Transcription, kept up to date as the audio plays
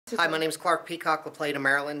Hi, my name is Clarke Peacock, La Plata,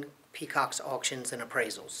 Maryland, Peacock's Auctions and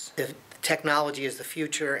Appraisals. The technology is the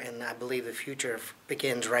future, and I believe the future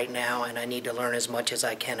begins right now, and I need to learn as much as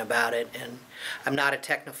I can about it. And I'm not a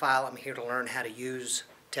technophile. I'm here to learn how to use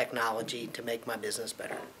technology to make my business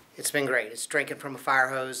better. It's been great. It's drinking from a fire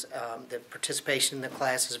hose. The participation in the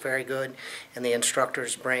class is very good, and the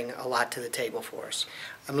instructors bring a lot to the table for us.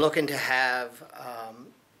 I'm looking to have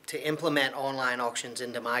to implement online auctions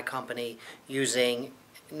into my company using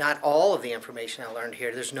not all of the information I learned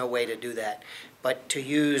here. There's no way to do that, but to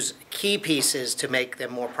use key pieces to make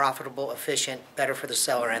them more profitable, efficient, better for the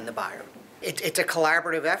seller and the buyer. It's a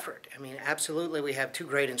collaborative effort. I mean, absolutely, we have two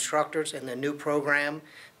great instructors, and the new program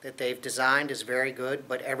that they've designed is very good,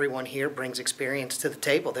 but everyone here brings experience to the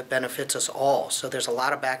table that benefits us all. So there's a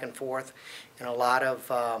lot of back and forth and a lot of,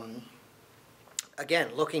 again,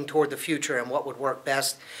 looking toward the future and what would work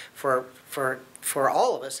best for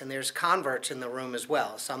all of us. And there's converts in the room as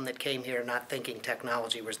well, some that came here not thinking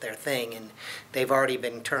technology was their thing, and they've already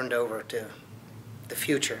been turned over to the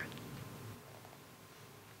future.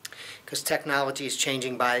 Because technology is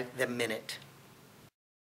changing by the minute.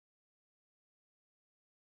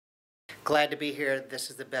 Glad to be here. This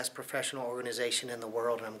is the best professional organization in the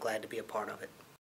world, and I'm glad to be a part of it.